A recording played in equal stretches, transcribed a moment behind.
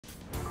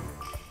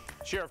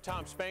Sheriff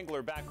Tom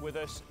Spangler back with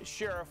us.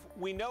 Sheriff,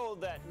 we know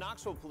that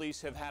Knoxville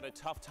police have had a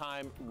tough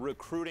time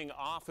recruiting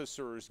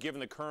officers given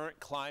the current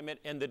climate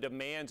and the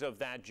demands of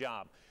that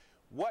job.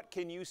 What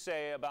can you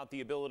say about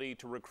the ability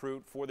to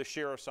recruit for the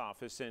sheriff's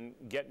office and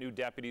get new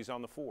deputies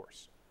on the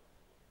force?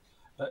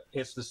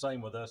 It's the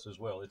same with us as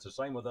well. It's the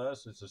same with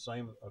us. It's the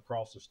same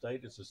across the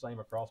state. It's the same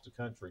across the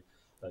country.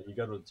 You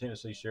go to the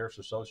Tennessee Sheriff's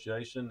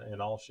Association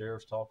and all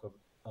sheriffs talk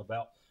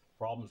about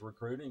problems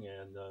recruiting,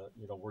 and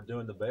we're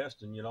doing the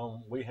best, and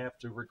we have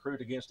to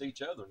recruit against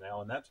each other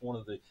now, and that's one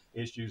of the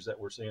issues that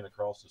we're seeing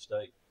across the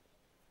state.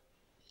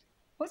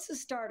 What's the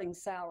starting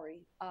salary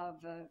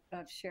of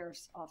a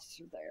sheriff's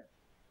officer there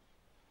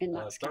in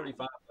Knox County?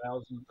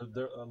 $35,000.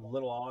 They're a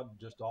little odd,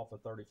 just off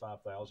of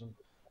 $35,000.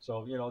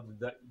 So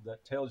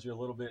that tells you a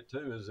little bit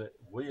too, is that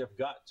we have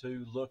got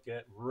to look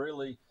at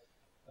really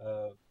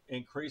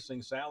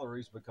increasing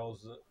salaries,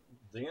 because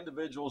the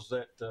individuals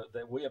that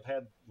we have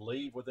had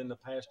leave within the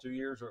past 2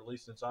 years, or at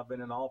least since I've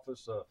been in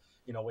office,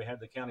 we had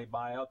the county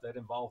buyout that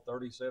involved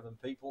 37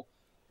 people.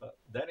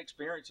 That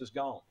experience is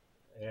gone,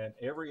 and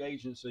every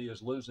agency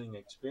is losing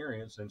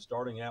experience and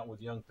starting out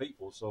with young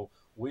people. So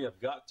we have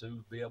got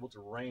to be able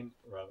to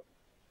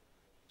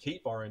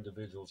keep our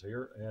individuals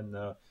here and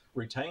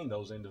retain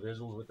those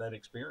individuals with that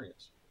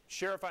experience.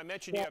 Sheriff, I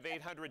mentioned you have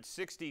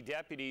 860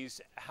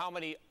 deputies. How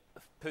many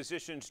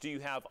positions do you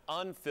have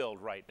unfilled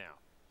right now?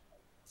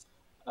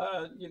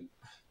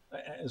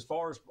 As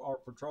far as our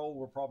patrol,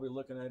 we're probably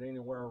looking at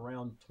anywhere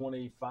around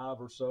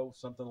 25 or so,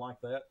 something like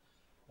that.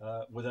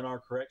 Within our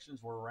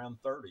corrections, we're around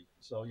 30.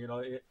 So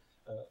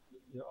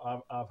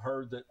I've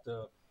heard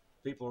that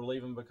people are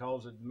leaving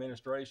because of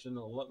administration.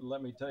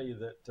 Let me tell you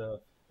that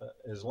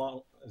as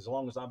long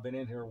as I've been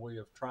in here, we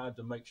have tried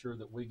to make sure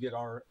that we get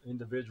our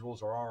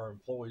individuals or our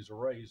employees a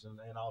raise, and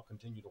I'll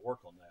continue to work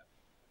on that.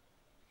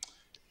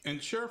 And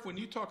Sheriff, when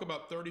you talk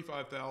about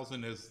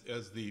 35,000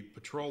 as the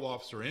patrol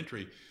officer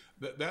entry,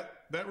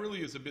 that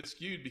really is a bit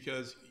skewed,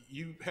 because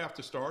you have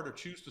to start or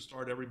choose to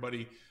start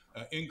everybody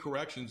in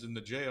corrections in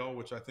the jail,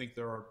 which I think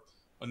there are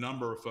a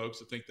number of folks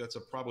that think that's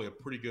probably a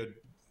pretty good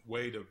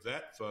way to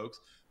vet folks.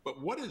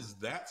 But what is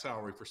that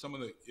salary for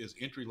someone that is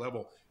entry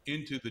level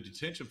into the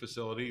detention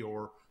facility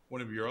or one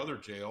of your other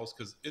jails?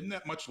 Because isn't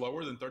that much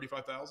lower than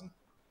 35,000?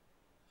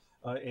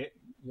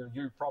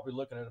 You're probably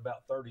looking at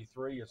about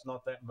 33. It's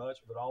not that much,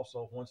 but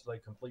also once they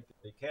complete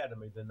the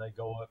academy, then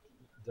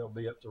they'll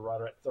be up to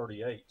right at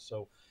 38.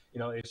 So,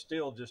 it's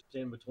still just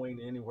in between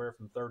anywhere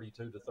from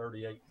 32 to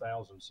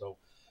 38,000. So,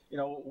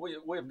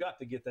 we've got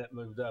to get that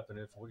moved up. And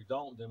if we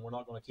don't, then we're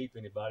not going to keep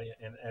anybody.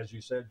 And as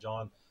you said,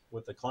 John,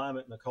 with the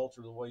climate and the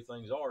culture, the way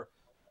things are,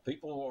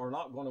 people are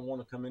not going to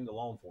want to come into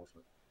law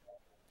enforcement.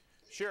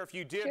 Sheriff,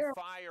 you did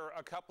fire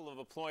a couple of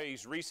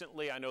employees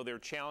recently. I know they're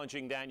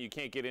challenging that, and you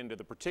can't get into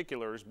the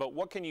particulars, but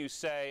what can you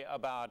say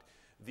about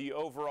the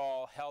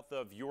overall health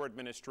of your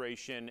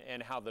administration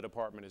and how the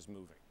department is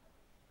moving?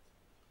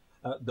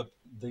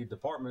 The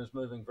department is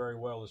moving very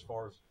well, as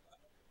far as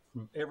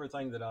from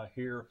everything that I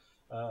hear.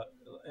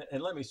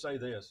 And let me say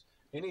this,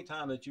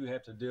 anytime that you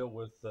have to deal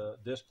with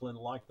discipline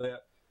like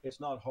that, it's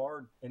not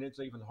hard, and it's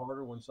even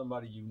harder when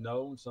somebody you've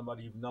known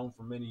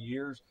for many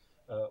years.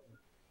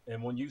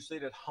 And when you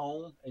sit at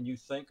home and you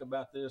think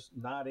about this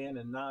night in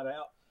and night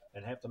out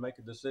and have to make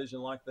a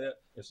decision like that,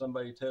 if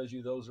somebody tells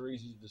you those are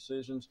easy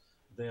decisions,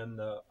 then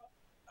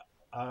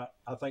I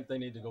think they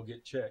need to go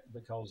get checked,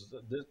 because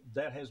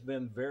that has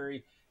been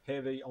very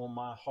heavy on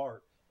my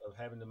heart, of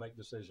having to make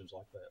decisions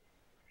like that.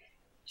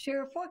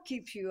 Sheriff, what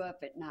keeps you up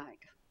at night?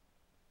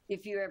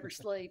 If you ever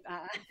sleep,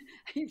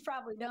 you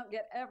probably don't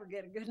ever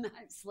get a good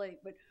night's sleep,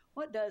 but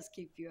what does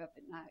keep you up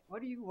at night?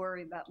 What do you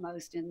worry about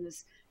most in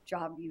this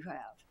job you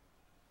have?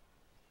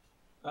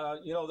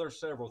 There's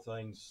several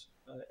things,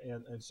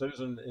 and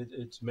Susan,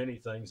 it's many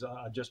things.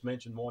 I just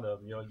mentioned one of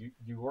them.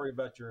 You worry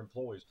about your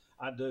employees.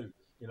 I do.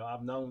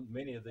 I've known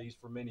many of these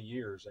for many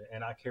years,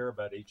 and I care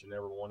about each and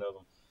every one of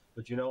them.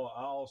 But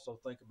I also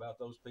think about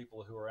those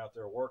people who are out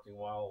there working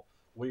while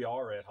we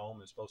are at home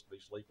and supposed to be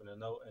sleeping,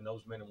 and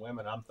those men and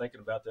women. I'm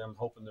thinking about them,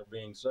 hoping they're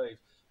being safe,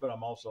 but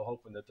I'm also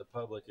hoping that the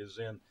public is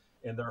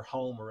in their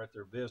home or at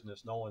their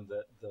business, knowing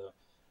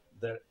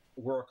that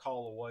we're a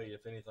call away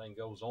if anything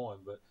goes on.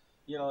 But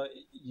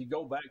you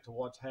go back to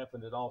what's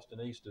happened at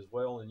Austin East as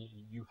well, and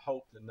you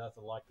hope that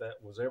nothing like that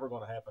was ever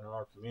going to happen in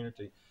our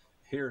community.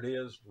 Here it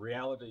is.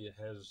 Reality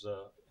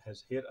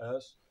has hit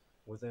us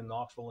within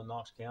Knoxville and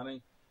Knox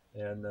County,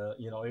 and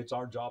it's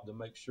our job to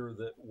make sure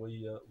that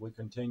we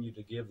continue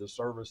to give the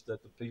service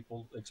that the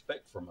people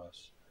expect from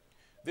us.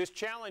 This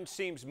challenge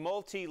seems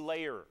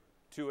multi-layered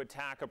to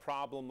attack a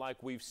problem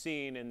like we've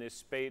seen in this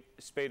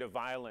spate of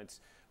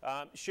violence.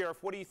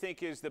 Sheriff, what do you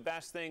think is the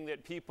best thing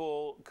that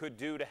people could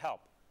do to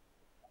help?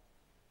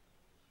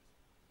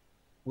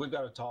 We've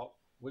got to talk.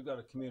 We've got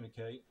to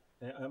communicate.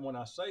 And when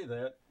I say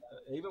that,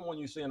 even when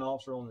you see an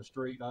officer on the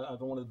street,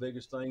 one of the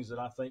biggest things that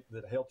I think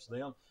that helps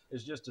them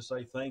is just to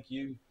say thank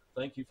you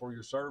for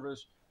your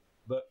service.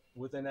 But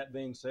within that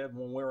being said,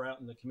 when we're out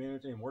in the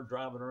community and we're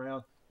driving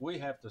around, we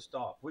have to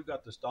stop. We've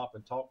got to stop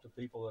and talk to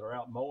people that are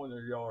out mowing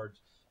their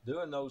yards,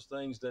 doing those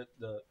things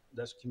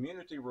that's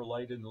community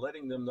related, and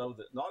letting them know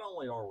that not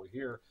only are we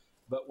here,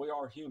 but we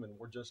are human.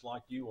 We're just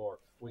like you are.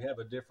 We have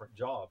a different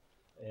job,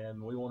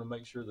 and we want to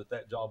make sure that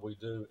that job we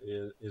do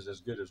is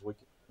as good as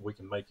we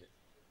can make it.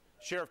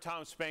 Sheriff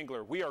Tom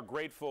Spangler, we are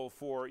grateful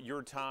for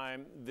your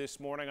time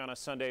this morning on a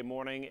Sunday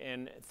morning,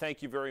 and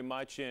thank you very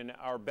much, and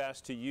our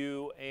best to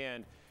you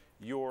and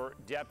your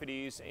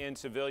deputies and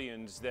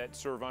civilians that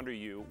serve under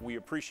you. We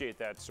appreciate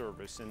that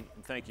service, and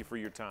thank you for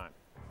your time.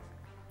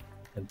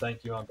 And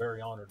thank you. I'm very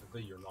honored to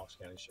be your Knox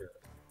County Sheriff.